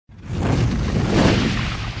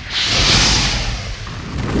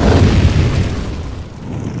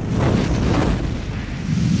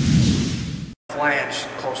flange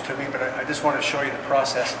close to me, but I just want to show you the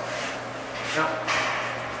process. Now,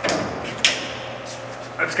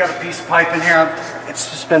 I've just got a piece of pipe in here. It's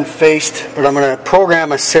just been faced, but I'm going to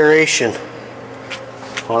program a serration.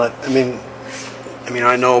 Well, I mean,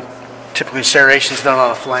 I know typically serration is done on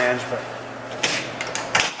a flange, but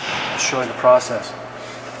I'll show you the process.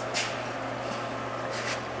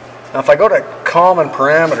 Now, if I go to common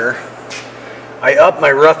parameter, I up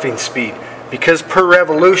my roughing speed because per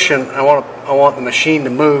revolution I want the machine to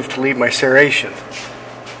move to leave my serration.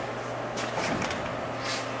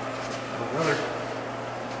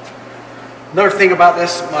 Another thing about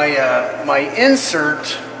this, my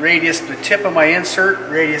insert radius, the tip of my insert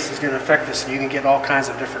radius is going to affect this. You can get all kinds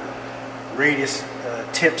of different radius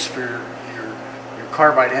tips for your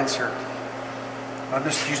carbide insert. I'm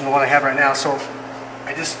just using the one I have right now. So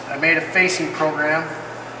I made a facing program.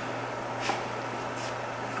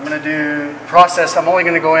 I'm going to do process. I'm only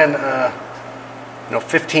going to go in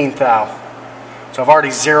 15 thou. So I've already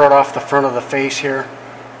zeroed off the front of the face here.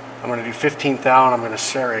 I'm going to do 15 thou and I'm going to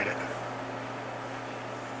serrate it.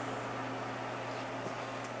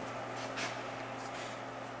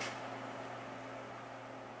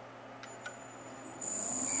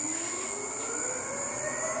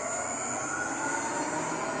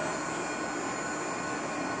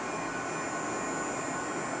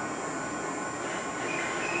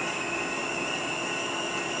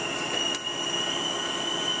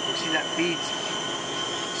 See that feed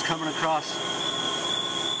is coming across.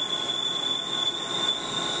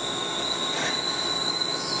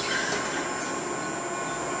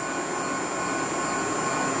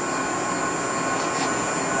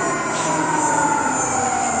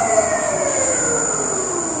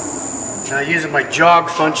 Now using my jog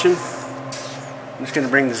function, I'm just going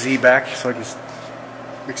to bring the Z back so I can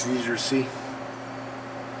makes it easier to see.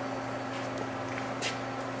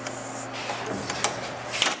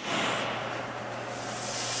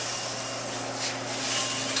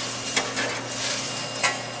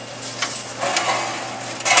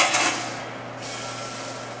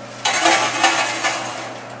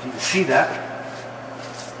 You can see that.